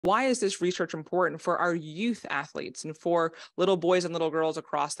Why is this research important for our youth athletes and for little boys and little girls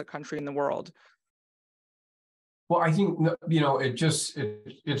across the country and the world? Well, I think,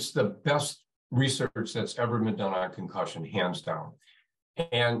 it's the best research that's ever been done on concussion, hands down.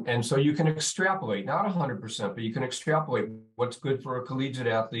 And so you can extrapolate, not 100%, but you can extrapolate what's good for a collegiate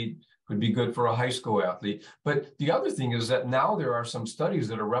athlete could be good for a high school athlete. But the other thing is that now there are some studies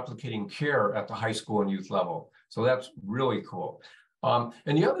that are replicating care at the high school and youth level. So that's really cool.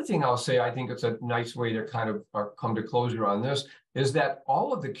 And the other thing I'll say, I think it's a nice way to kind of come to closure on this, is that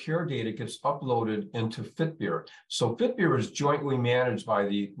all of the care data gets uploaded into Fitbeer. So Fitbeer is jointly managed by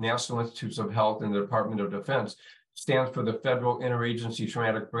the National Institutes of Health and the Department of Defense, stands for the Federal Interagency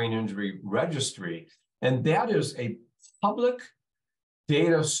Traumatic Brain Injury Registry. And that is a public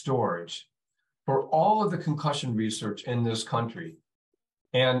data storage for all of the concussion research in this country.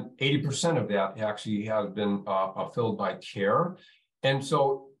 And 80% of that actually has been filled by CARE. And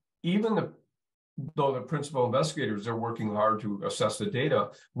so even though the principal investigators are working hard to assess the data,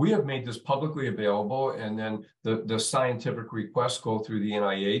 we have made this publicly available, and then the scientific requests go through the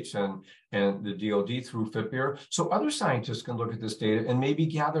NIH and the DOD through Fitbeer. So other scientists can look at this data and maybe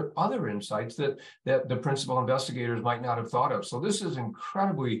gather other insights that the principal investigators might not have thought of. So this is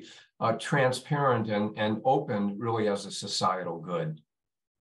incredibly transparent and open, really, as a societal good.